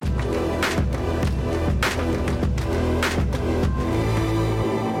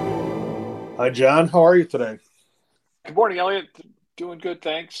Hi, John. How are you today? Good morning, Elliot. Doing good,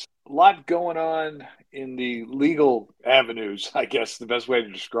 thanks. A lot going on in the legal avenues, I guess the best way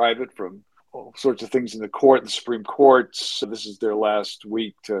to describe it, from all sorts of things in the Supreme Court. So this is their last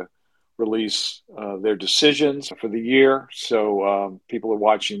week to release their decisions for the year. So people are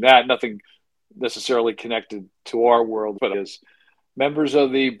watching that. Nothing necessarily connected to our world, but as members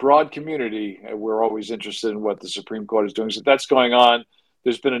of the broad community, we're always interested in what the Supreme Court is doing. So that's going on.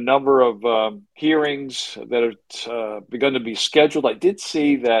 There's been a number of hearings that have begun to be scheduled. I did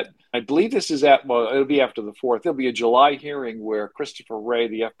see that, I believe this is it'll be after the 4th. There'll be a July hearing where Christopher Wray,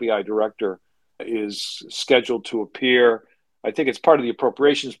 the FBI director, is scheduled to appear. I think it's part of the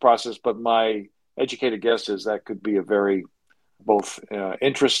appropriations process, but my educated guess is that could be a very both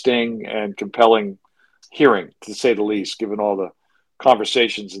interesting and compelling hearing, to say the least, given all the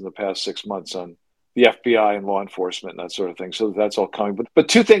conversations in the past 6 months on the FBI and law enforcement and that sort of thing. So that's all coming. But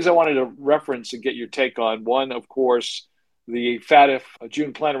two things I wanted to reference and get your take on. One, of course, the FATF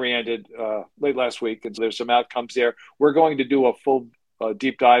June Plenary ended late last week, and so there's some outcomes there. We're going to do a full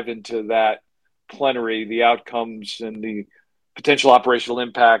deep dive into that plenary, the outcomes and the potential operational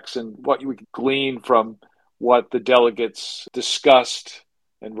impacts, and what you could glean from what the delegates discussed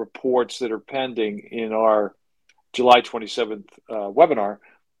and reports that are pending in our July 27th webinar.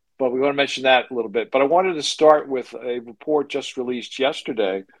 But we want to mention that a little bit. But I wanted to start with a report just released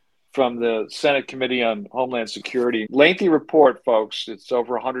yesterday from the Senate Committee on Homeland Security. Lengthy report, folks. It's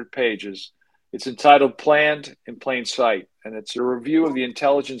over 100 pages. It's entitled Planned in Plain Sight, and it's a review of the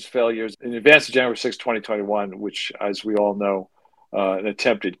intelligence failures in advance of January 6, 2021, which, as we all know, an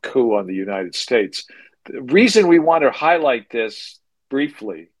attempted coup on the United States. The reason we want to highlight this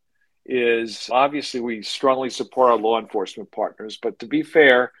briefly is obviously we strongly support our law enforcement partners, but to be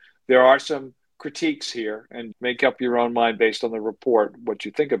fair, there are some critiques here, and make up your own mind based on the report what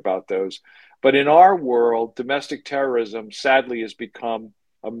you think about those. But in our world, domestic terrorism sadly has become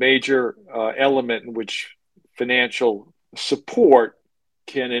a major element in which financial support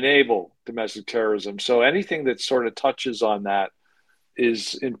can enable domestic terrorism. So anything that sort of touches on that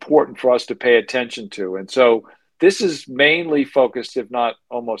is important for us to pay attention to. And so this is mainly focused, if not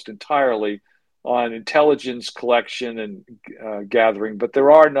almost entirely, on intelligence collection and gathering, but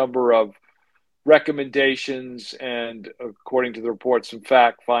there are a number of recommendations and, according to the report, some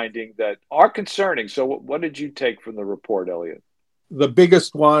fact finding that are concerning. So what did you take from the report, Elliot? The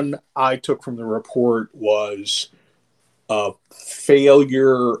biggest one I took from the report was a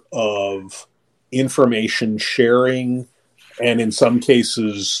failure of information sharing, and in some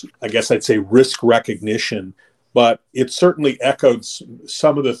cases, I guess I'd say risk recognition. But it certainly echoed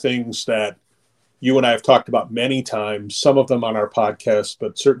some of the things that you and I have talked about many times, some of them on our podcast,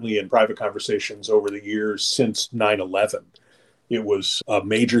 but certainly in private conversations over the years since 9/11. It was a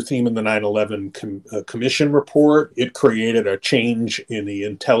major theme in the 9/11 Commission report. It created a change in the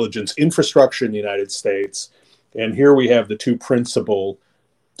intelligence infrastructure in the United States. And here we have the two principal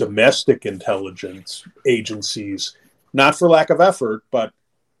domestic intelligence agencies, not for lack of effort, but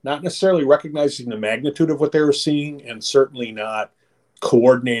not necessarily recognizing the magnitude of what they were seeing, and certainly not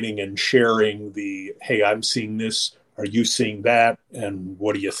coordinating and sharing the, hey, I'm seeing this, are you seeing that, and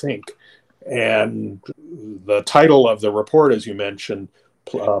what do you think? And the title of the report, as you mentioned,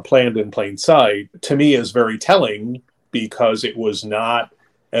 Planned in Plain Sight, to me is very telling, because it was not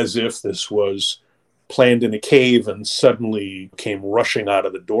as if this was planned in a cave and suddenly came rushing out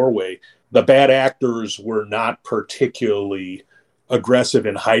of the doorway. The bad actors were not particularly aggressive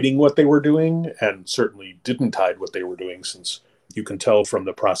in hiding what they were doing, and certainly didn't hide what they were doing, since you can tell from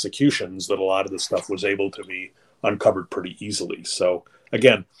the prosecutions that a lot of the stuff was able to be uncovered pretty easily. So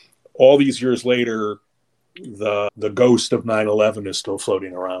again, all these years later, the ghost of 9/11 is still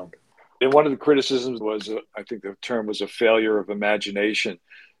floating around. And one of the criticisms was, I think the term was, a failure of imagination.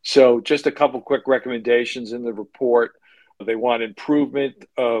 So just a couple quick recommendations in the report. They want improvement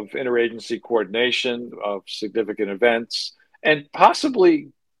of interagency coordination of significant events, and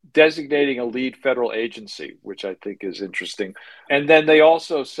possibly designating a lead federal agency, which I think is interesting. And then they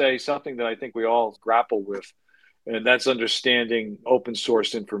also say something that I think we all grapple with, and that's understanding open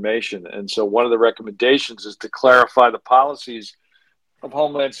source information. And so one of the recommendations is to clarify the policies of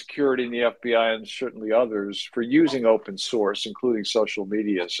Homeland Security and the FBI, and certainly others, for using open source, including social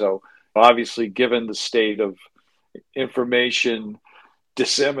media. So obviously, given the state of information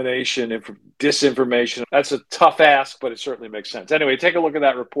dissemination, disinformation, that's a tough ask, but it certainly makes sense. Anyway, take a look at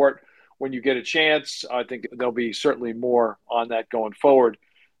that report when you get a chance. I think there'll be certainly more on that going forward.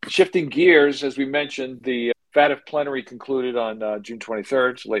 Shifting gears, as we mentioned, the FATF plenary concluded on June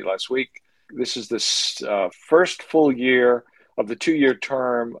 23rd, so late last week. This is the first full year of the 2-year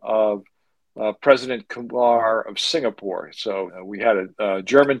term of President Kumar of Singapore. So we had a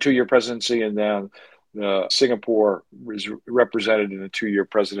German 2-year presidency, and then Singapore was represented in a 2-year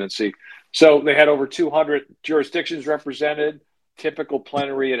presidency. So they had over 200 jurisdictions represented. Typical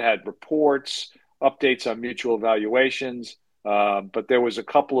plenary, it had reports, updates on mutual evaluations. But there was a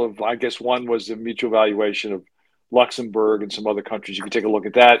couple of, I guess one was the mutual evaluation of Luxembourg and some other countries. You can take a look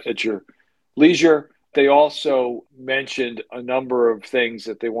at that at your leisure. They also mentioned a number of things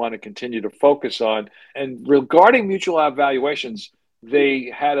that they want to continue to focus on. And regarding mutual evaluations,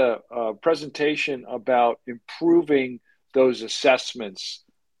 they had a presentation about improving those assessments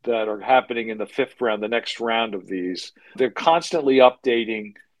that are happening in the fifth round, the next round of these. They're constantly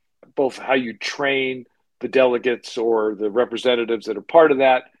updating both how you train the delegates or the representatives that are part of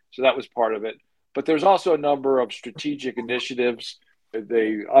that. So that was part of it. But there's also a number of strategic initiatives.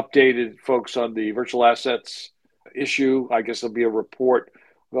 They updated folks on the virtual assets issue. I guess there'll be a report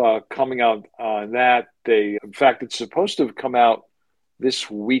coming out on that. In fact, it's supposed to have come out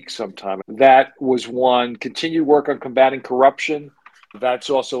this week sometime. That was one. Continued work on combating corruption. That's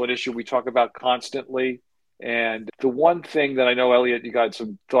also an issue we talk about constantly. And the one thing that I know, Elliot, you got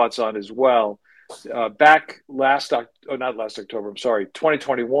some thoughts on as well. Back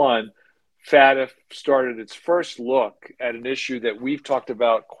 2021, FATF started its first look at an issue that we've talked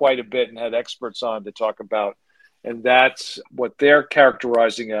about quite a bit and had experts on to talk about. And that's what they're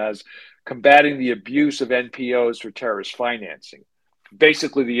characterizing as combating the abuse of NPOs for terrorist financing.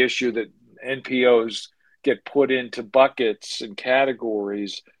 Basically, the issue that NPOs get put into buckets and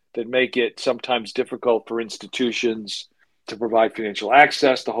categories that make it sometimes difficult for institutions to provide financial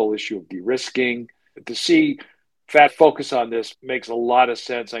access, the whole issue of de-risking. To see FAT focus on this makes a lot of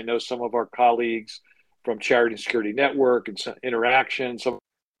sense. I know some of our colleagues from Charity and Security Network and Interaction, some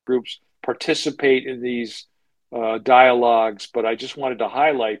groups participate in these dialogues, but I just wanted to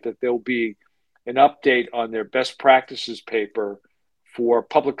highlight that there'll be an update on their best practices paper for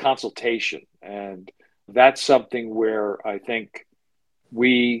public consultation. And that's something where I think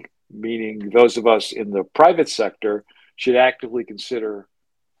we, meaning those of us in the private sector, should actively consider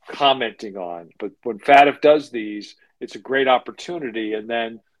commenting on. But when FATF does these, it's a great opportunity, and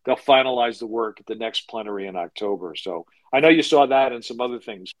then they'll finalize the work at the next plenary in October. So I know you saw that and some other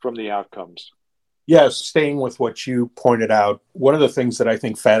things from the outcomes. Yes, staying with what you pointed out, one of the things that I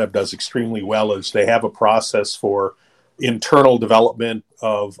think FATF does extremely well is they have a process for internal development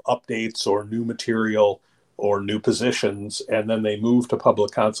of updates or new material or new positions, and then they move to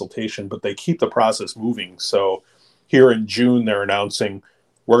public consultation, but they keep the process moving. So here in June, they're announcing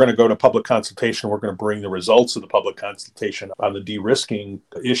we're going to go to public consultation. We're going to bring the results of the public consultation on the de-risking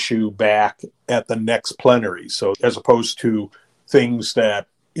issue back at the next plenary. So as opposed to things that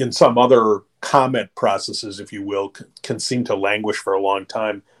in some other comment processes, if you will, can seem to languish for a long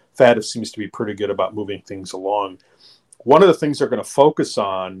time, FATF seems to be pretty good about moving things along. One of the things they're going to focus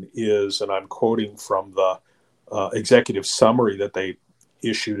on is, and I'm quoting from the executive summary that they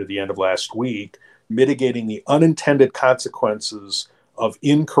issued at the end of last week, mitigating the unintended consequences of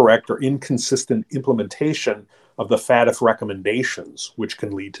incorrect or inconsistent implementation of the FATF recommendations, which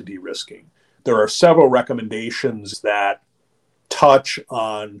can lead to de-risking. There are several recommendations that touch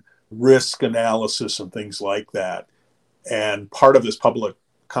on risk analysis and things like that. And part of this public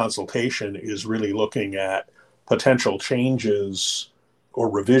consultation is really looking at potential changes or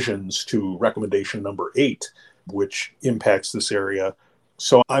revisions to recommendation number 8, which impacts this area.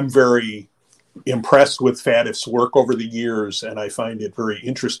 So I'm very impressed with FATF's work over the years, and I find it very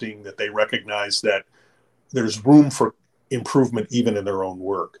interesting that they recognize that there's room for improvement even in their own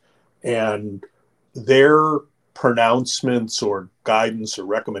work. And their pronouncements or guidance or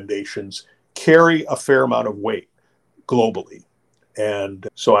recommendations carry a fair amount of weight globally. And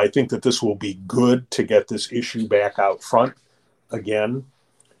so I think that this will be good to get this issue back out front again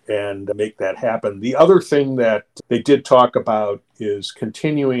and make that happen. The other thing that they did talk about is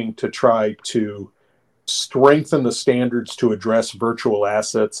continuing to try to strengthen the standards to address virtual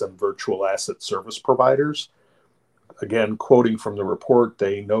assets and virtual asset service providers. Again, quoting from the report,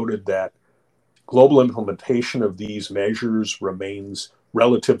 they noted that global implementation of these measures remains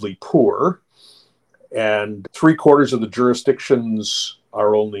relatively poor, and 3/4 of the jurisdictions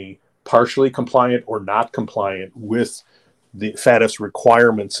are only partially compliant or not compliant with the FATF's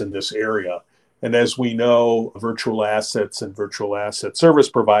requirements in this area. And as we know, virtual assets and virtual asset service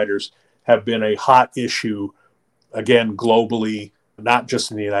providers have been a hot issue, again, globally, not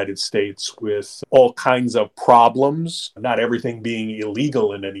just in the United States, with all kinds of problems, not everything being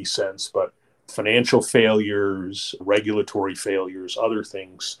illegal in any sense, but financial failures, regulatory failures, other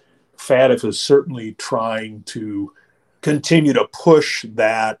things. FATF is certainly trying to continue to push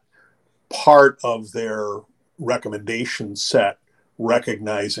that part of their recommendation set,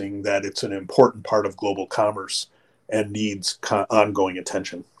 recognizing that it's an important part of global commerce and needs ongoing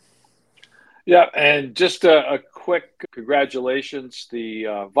attention. Yeah, and just a quick congratulations.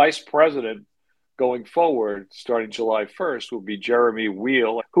 The vice president going forward, starting July 1st, will be Jeremy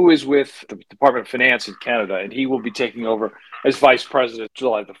Wheel, who is with the Department of Finance in Canada, and he will be taking over as vice president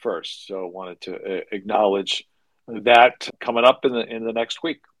July the 1st. So I wanted to acknowledge that coming up in the next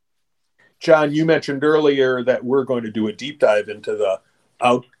week. John, you mentioned earlier that we're going to do a deep dive into the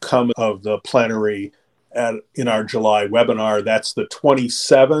outcome of the plenary in our July webinar. That's the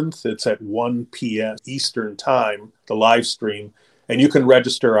 27th. It's at 1 p.m. Eastern Time, the live stream. And you can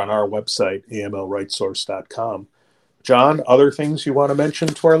register on our website, amlrightsource.com. John, other things you want to mention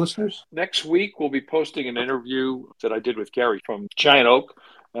to our listeners? Next week, we'll be posting an interview that I did with Gary from Giant Oak.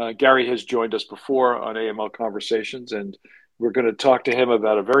 Gary has joined us before on AML Conversations, and we're going to talk to him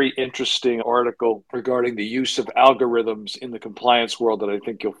about a very interesting article regarding the use of algorithms in the compliance world that I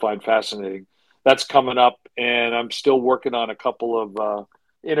think you'll find fascinating. That's coming up, and I'm still working on a couple of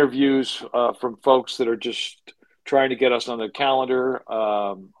interviews from folks that are just trying to get us on the calendar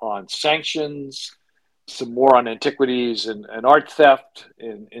on sanctions, some more on antiquities and art theft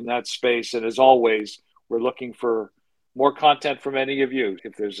in that space. And as always, we're looking for more content from any of you.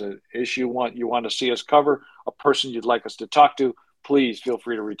 If there's an issue you want to see us cover, a person you'd like us to talk to, please feel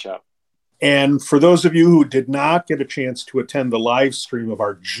free to reach out. And for those of you who did not get a chance to attend the live stream of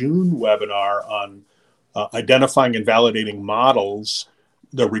our June webinar on identifying and validating models,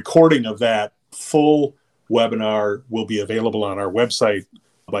 the recording of that full webinar will be available on our website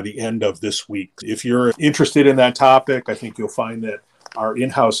by the end of this week. If you're interested in that topic, I think you'll find that our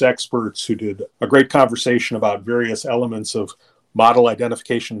in-house experts who did a great conversation about various elements of model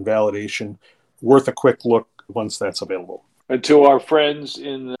identification and validation, worth a quick look once that's available. And to our friends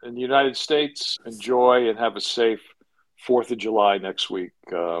in the United States, enjoy and have a safe 4th of July next week.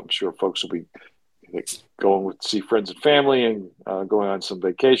 I'm sure folks will be going to see friends and family and going on some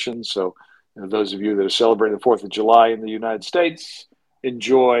vacations. So those of you that are celebrating the 4th of July in the United States,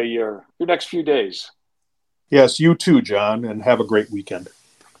 enjoy your next few days. Yes, you too, John, and have a great weekend.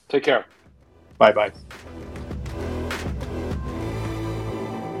 Take care. Bye-bye.